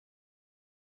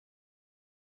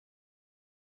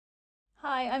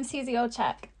Hi, I'm Susie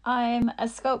Olczak. I'm a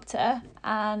sculptor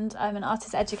and I'm an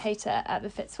artist educator at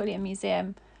the Fitzwilliam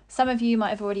Museum. Some of you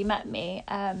might have already met me,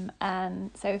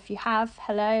 and so if you have,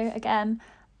 hello again.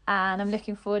 And I'm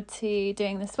looking forward to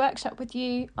doing this workshop with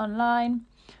you online.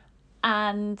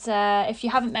 And if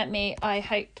you haven't met me, I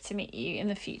hope to meet you in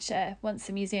the future once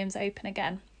the museum's open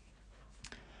again.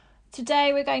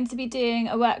 Today we're going to be doing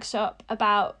a workshop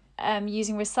about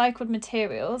using recycled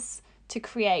materials to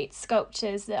create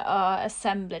sculptures that are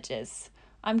assemblages.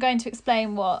 I'm going to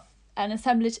explain what an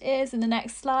assemblage is in the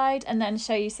next slide and then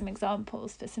show you some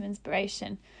examples for some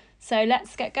inspiration. So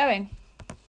let's get going.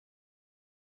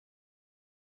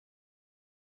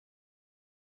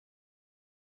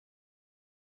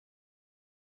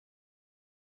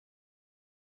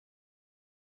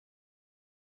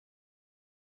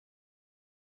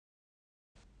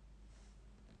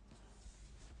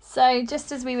 So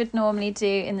just as we would normally do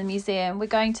in the museum, we're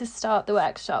going to start the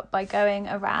workshop by going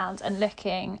around and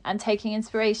looking and taking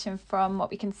inspiration from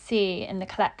what we can see in the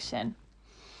collection.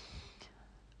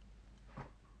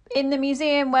 In the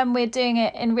museum, when we're doing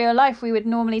it in real life, we would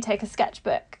normally take a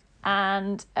sketchbook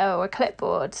or a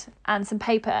clipboard and some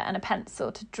paper and a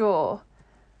pencil to draw.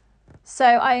 So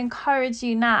I encourage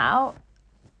you now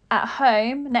at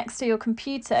home next to your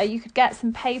computer, you could get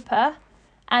some paper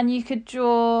and you could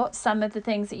draw some of the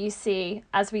things that you see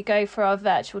as we go for our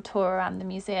virtual tour around the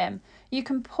museum. You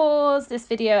can pause this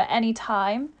video at any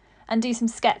time and do some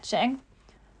sketching,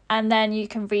 and then you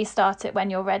can restart it when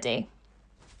you're ready.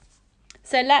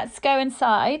 So let's go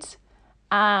inside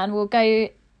and we'll go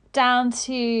down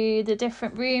to the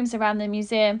different rooms around the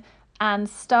museum and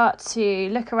start to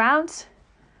look around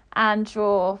and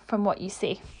draw from what you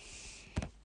see.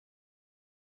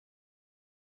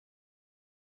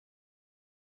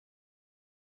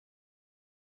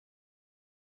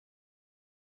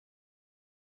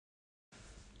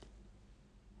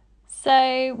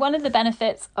 So one of the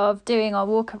benefits of doing our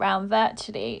walk around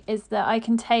virtually is that I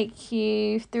can take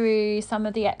you through some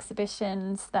of the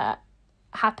exhibitions that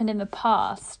happened in the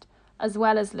past, as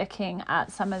well as looking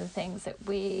at some of the things that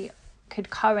we could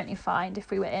currently find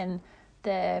if we were in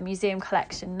the museum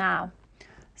collection now.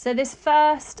 So this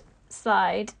first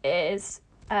slide is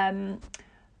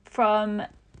from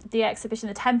the exhibition,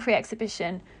 the temporary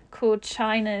exhibition called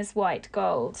China's White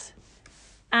Gold.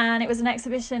 And it was an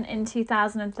exhibition in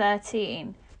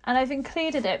 2013. And I've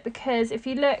included it because if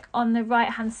you look on the right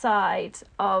hand side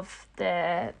of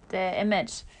the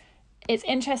image, it's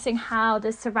interesting how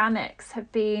the ceramics have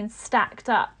been stacked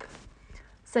up.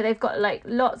 So they've got like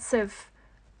lots of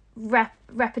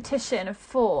repetition of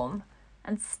form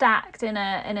and stacked in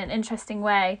an interesting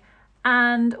way.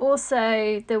 And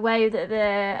also the way that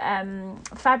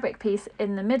the fabric piece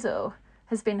in the middle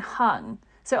has been hung.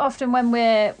 So often when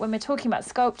we're talking about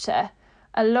sculpture,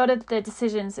 a lot of the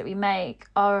decisions that we make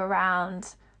are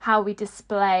around how we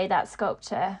display that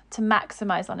sculpture to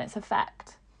maximize on its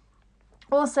effect.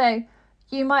 Also,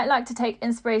 you might like to take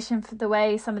inspiration for the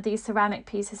way some of these ceramic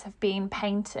pieces have been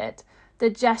painted, the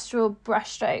gestural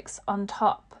brushstrokes on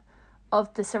top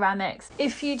of the ceramics.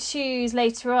 If you choose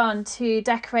later on to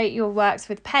decorate your works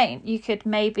with paint, you could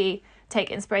maybe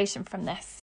take inspiration from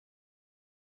this.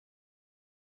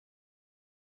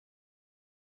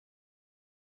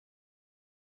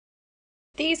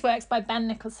 These works by Ben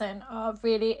Nicholson are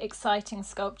really exciting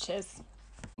sculptures,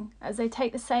 as they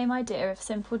take the same idea of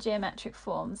simple geometric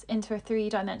forms into a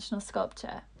three-dimensional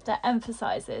sculpture that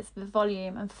emphasises the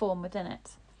volume and form within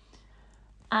it.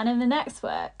 And in the next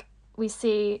work, we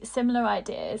see similar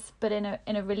ideas, but in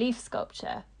a relief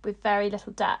sculpture with very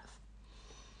little depth.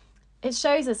 It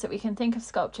shows us that we can think of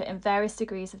sculpture in various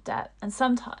degrees of depth, and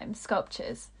sometimes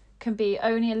sculptures can be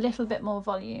only a little bit more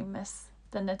voluminous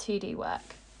than the 2D work.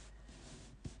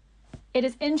 It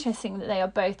is interesting that they are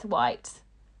both white.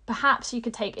 Perhaps you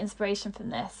could take inspiration from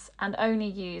this and only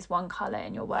use one colour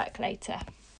in your work later.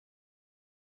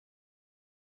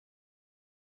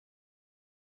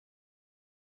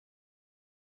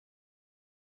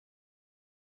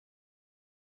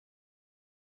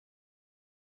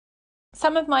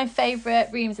 Some of my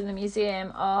favourite rooms in the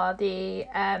museum are the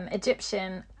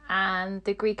Egyptian and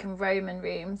the Greek and Roman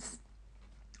rooms.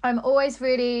 I'm always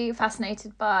really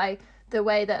fascinated by the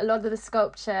way that a lot of the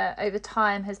sculpture over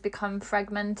time has become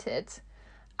fragmented.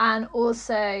 And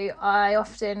also I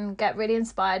often get really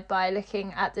inspired by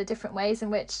looking at the different ways in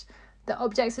which the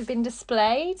objects have been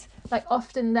displayed. Like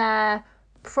often they're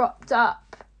propped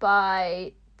up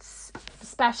by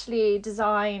specially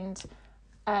designed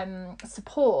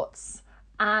supports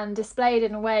and displayed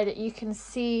in a way that you can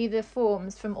see the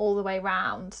forms from all the way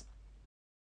round.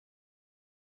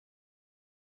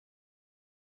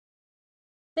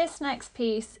 This next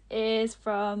piece is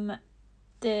from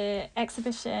the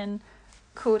exhibition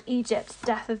called Egypt,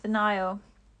 Death of the Nile.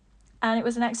 And it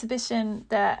was an exhibition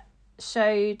that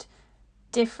showed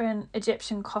different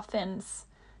Egyptian coffins.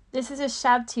 This is a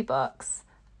shabti box,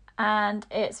 and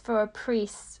it's for a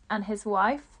priest and his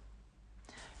wife.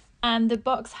 And the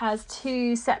box has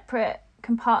two separate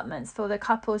compartments for the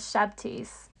couple's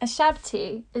shabtis. A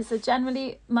shabti is a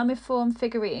generally mummiform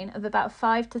figurine of about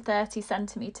 5 to 30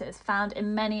 centimetres found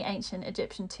in many ancient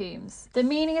Egyptian tombs. The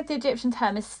meaning of the Egyptian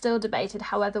term is still debated,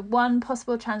 however, one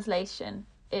possible translation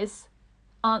is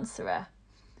answerer,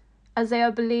 as they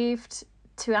are believed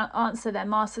to answer their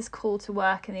master's call to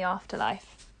work in the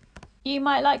afterlife. You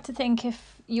might like to think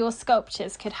if your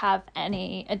sculptures could have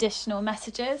any additional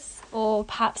messages or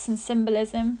perhaps some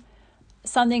symbolism,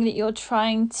 something that you're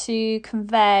trying to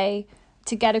convey,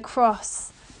 to get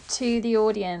across to the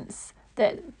audience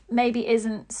that maybe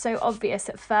isn't so obvious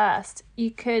at first. You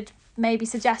could maybe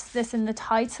suggest this in the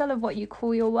title of what you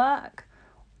call your work,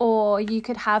 or you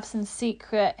could have some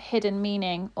secret hidden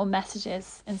meaning or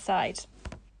messages inside.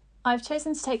 I've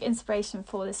chosen to take inspiration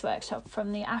for this workshop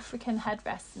from the African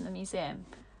headrests in the museum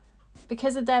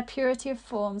because of their purity of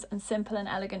forms and simple and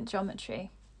elegant geometry.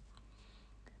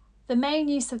 The main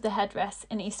use of the headdress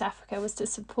in East Africa was to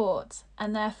support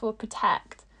and therefore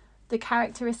protect the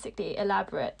characteristically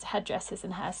elaborate headdresses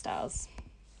and hairstyles.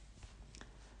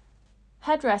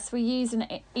 Headdrests were used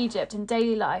in Egypt in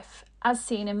daily life, as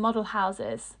seen in model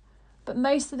houses, but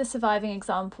most of the surviving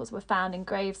examples were found in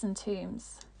graves and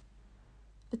tombs.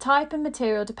 The type and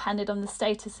material depended on the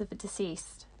status of the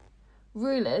deceased.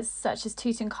 Rulers, such as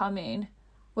Tutankhamun,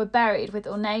 were buried with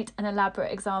ornate and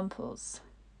elaborate examples.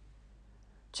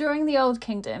 During the Old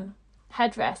Kingdom,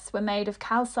 headdrests were made of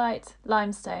calcite,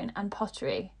 limestone, and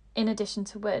pottery, in addition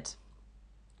to wood.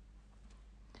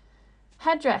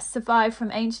 Headdress survived from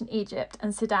ancient Egypt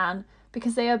and Sudan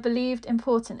because they are believed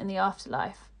important in the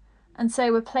afterlife, and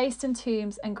so were placed in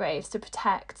tombs and graves to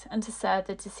protect and to serve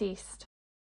the deceased.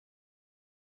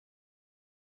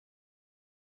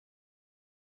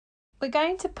 We're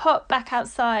going to pop back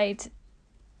outside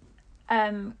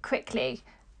quickly,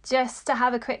 just to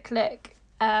have a quick look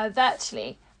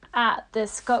virtually at the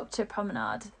sculpture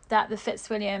promenade that the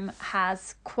Fitzwilliam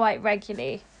has quite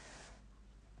regularly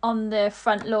on the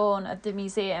front lawn of the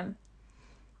museum.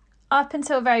 Up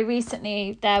until very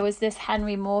recently, there was this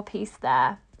Henry Moore piece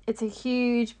there. It's a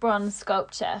huge bronze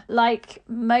sculpture. Like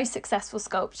most successful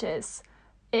sculptures,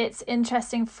 it's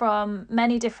interesting from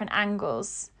many different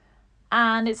angles,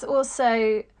 and it's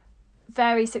also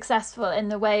very successful in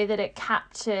the way that it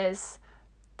captures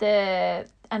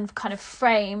and kind of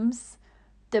frames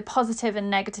the positive and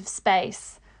negative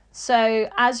space. So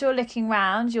as you're looking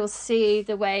around, you'll see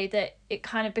the way that it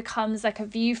kind of becomes like a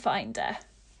viewfinder.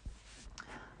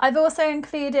 I've also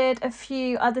included a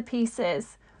few other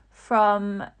pieces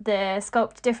from the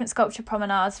different sculpture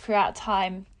promenades throughout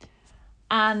time,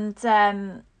 and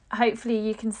hopefully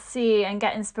you can see and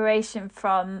get inspiration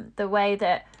from the way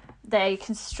that they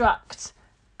construct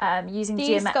using geometric forms.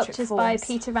 These sculptures by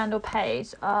Peter Randall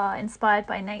Page are inspired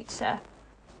by nature.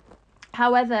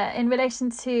 However, in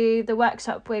relation to the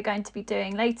workshop we're going to be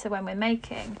doing later when we're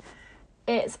making,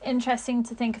 it's interesting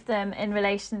to think of them in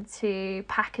relation to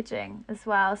packaging as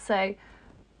well. So,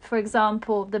 for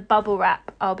example, the bubble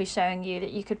wrap I'll be showing you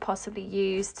that you could possibly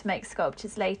use to make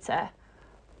sculptures later,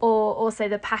 or also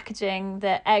the packaging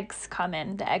that eggs come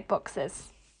in, the egg boxes.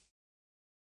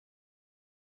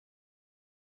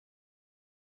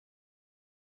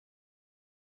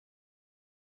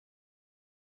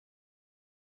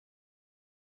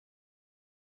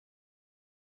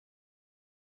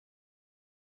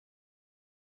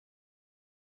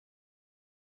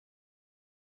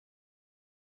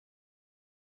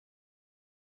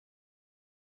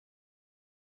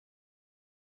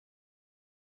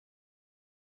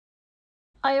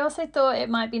 I also thought it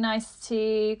might be nice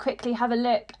to quickly have a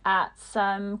look at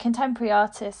some contemporary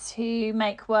artists who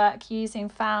make work using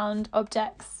found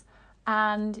objects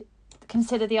and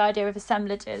consider the idea of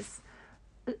assemblages.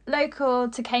 Local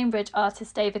to Cambridge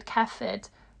artist David Kefford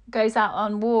goes out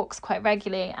on walks quite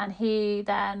regularly, and he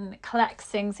then collects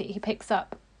things that he picks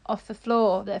up off the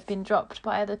floor that have been dropped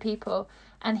by other people,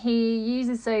 and he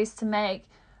uses those to make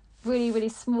really, really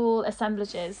small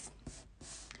assemblages.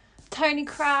 Tony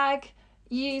Cragg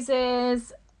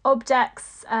uses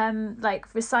objects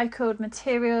like recycled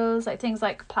materials, like things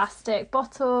like plastic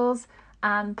bottles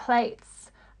and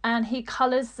plates, and he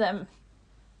colours them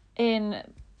in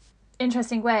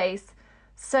interesting ways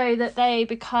so that they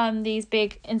become these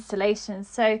big installations.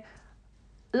 So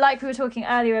like we were talking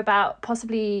earlier about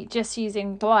possibly just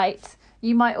using white,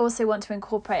 You might also want to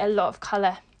incorporate a lot of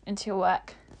colour into your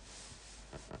work.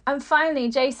 And finally,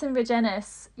 Jason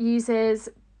Regenis uses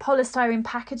polystyrene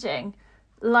packaging,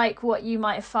 like what you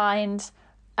might find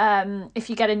if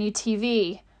you get a new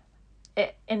TV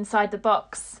inside the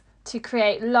box, to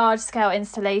create large-scale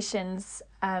installations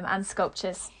and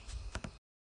sculptures.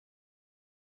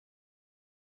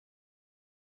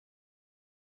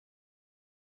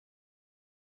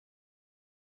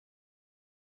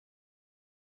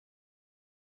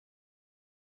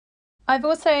 I've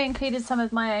also included some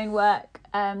of my own work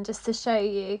just to show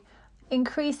you.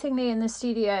 Increasingly in the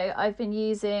studio, I've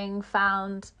been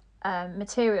found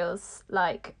materials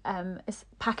like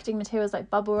packaging materials like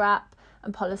bubble wrap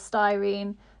and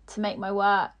polystyrene to make my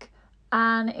work.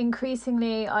 And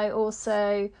increasingly, I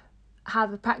also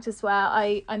have a practice where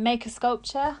I make a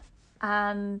sculpture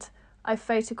and I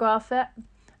photograph it.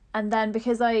 And then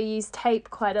because I use tape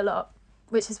quite a lot,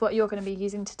 which is what you're going to be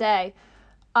using today,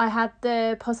 I had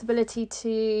the possibility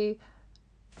to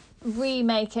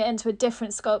remake it into a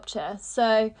different sculpture.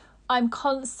 So I'm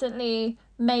constantly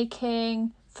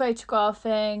making,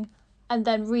 photographing, and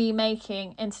then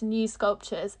remaking into new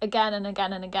sculptures again and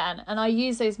again and again. And I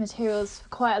use those materials for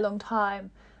quite a long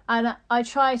time. And I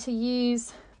try to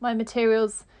use my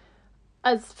materials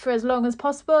for as long as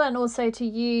possible, and also to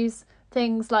use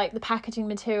things like the packaging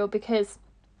material, because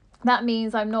that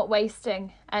means I'm not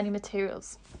wasting any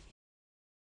materials.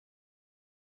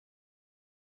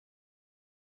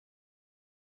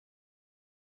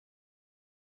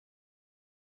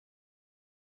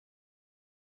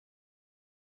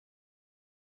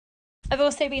 I've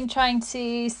also been trying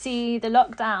to see the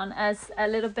lockdown as a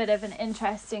little bit of an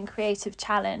interesting creative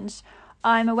challenge.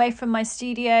 I'm away from my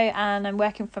studio and I'm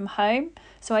working from home,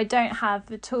 so I don't have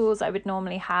the tools I would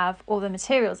normally have or the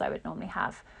materials I would normally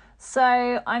have.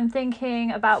 So I'm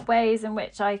thinking about ways in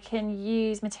which I can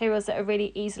use materials that are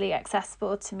really easily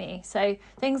accessible to me. So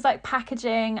things like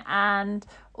packaging, and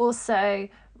also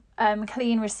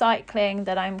clean recycling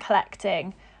that I'm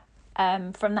collecting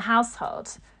from the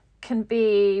household can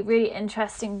be really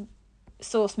interesting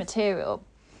source material.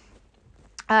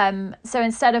 So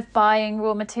instead of buying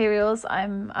raw materials,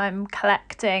 I'm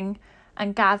collecting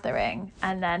and gathering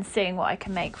and then seeing what I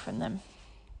can make from them.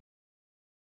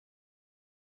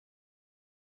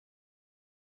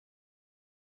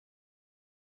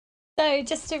 So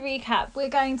just to recap, we're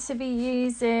going to be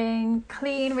using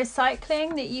clean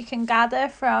recycling that you can gather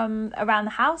from around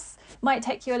the house. It might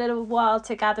take you a little while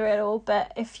to gather it all,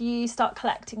 but if you start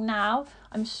collecting now,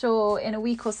 I'm sure in a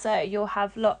week or so you'll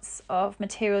have lots of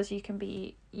materials you can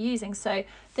be using. So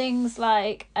things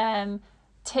like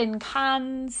tin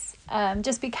cans,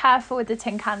 just be careful with the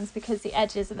tin cans because the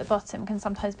edges at the bottom can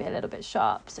sometimes be a little bit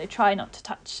sharp, so try not to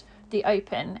touch the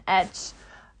open edge.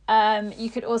 You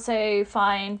could also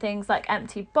find things like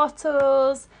empty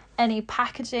bottles, any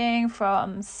packaging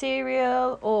from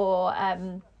cereal or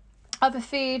other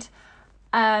food,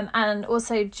 and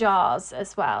also jars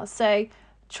as well. So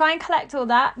try and collect all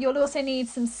that. You'll also need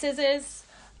some scissors.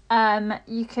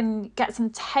 You can get some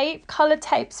tape. Coloured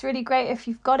tape's really great if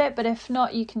you've got it, but if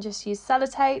not, you can just use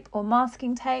sellotape or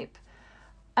masking tape.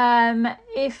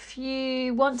 If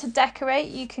you want to decorate,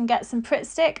 you can get some Pritt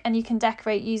stick, and you can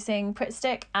decorate using Pritt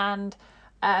stick and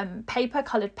paper,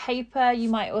 coloured paper. You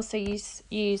might also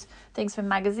use things from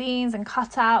magazines and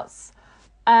cutouts.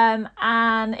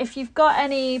 And if you've got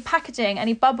any packaging,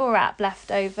 any bubble wrap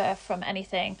left over from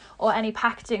anything, or any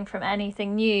packaging from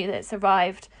anything new that's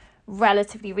arrived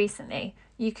relatively recently,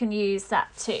 you can use that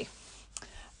too.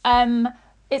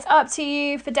 It's up to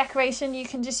you for decoration. You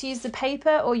can just use the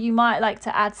paper, or you might like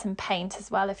to add some paint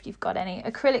as well if you've got any.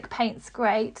 Acrylic paint's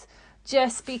great.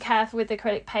 Just be careful with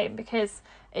acrylic paint because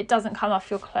it doesn't come off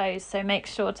your clothes, so make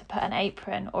sure to put an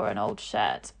apron or an old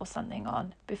shirt or something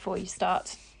on before you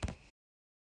start.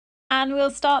 And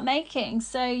we'll start making.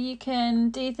 So you can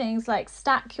do things like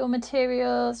stack your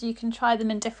materials, you can try them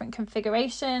in different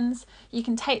configurations, you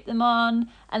can tape them on,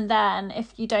 and then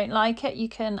if you don't like it, you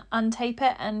can untape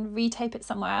it and retape it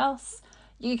somewhere else.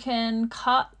 You can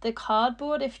cut the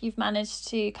cardboard if you've managed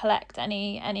to collect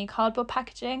any cardboard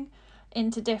packaging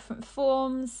into different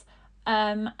forms,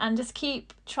 and just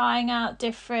keep trying out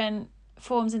different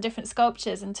forms and different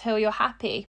sculptures until you're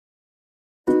happy.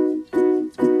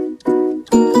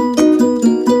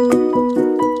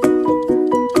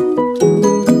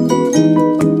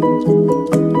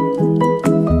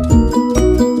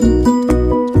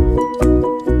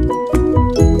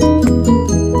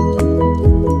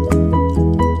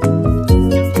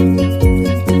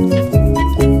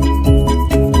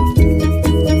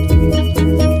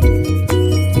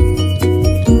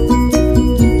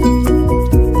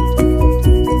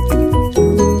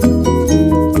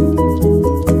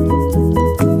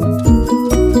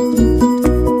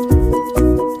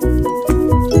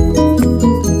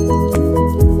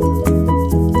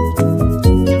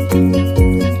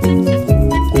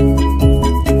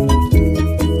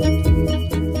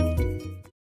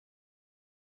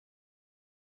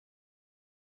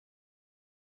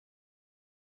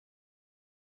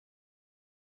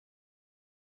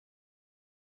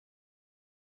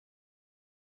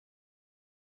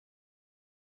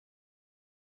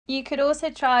 You could also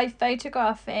try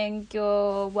photographing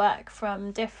your work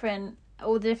from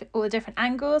all the different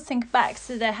angles. Think back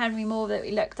to the Henry Moore that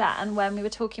we looked at, and when we were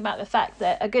talking about the fact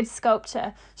that a good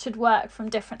sculpture should work from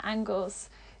different angles.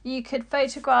 You could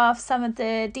photograph some of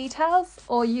the details,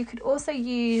 or you could also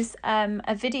use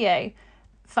a video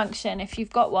function, if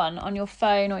you've got one on your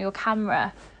phone or your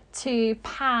camera, to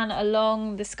pan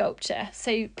along the sculpture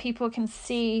so people can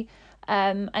see,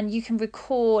 and you can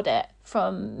record it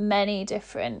from many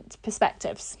different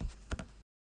perspectives.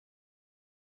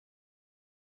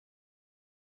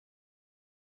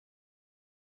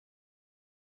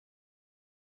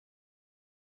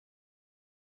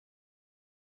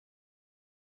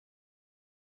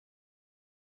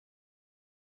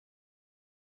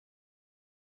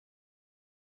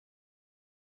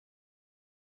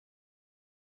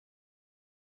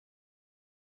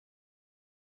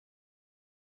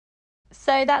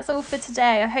 So that's all for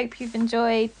today. I hope you've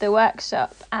enjoyed the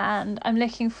workshop, and I'm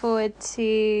looking forward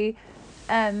to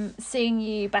seeing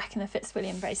you back in the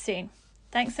Fitzwilliam very soon.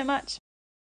 Thanks so much.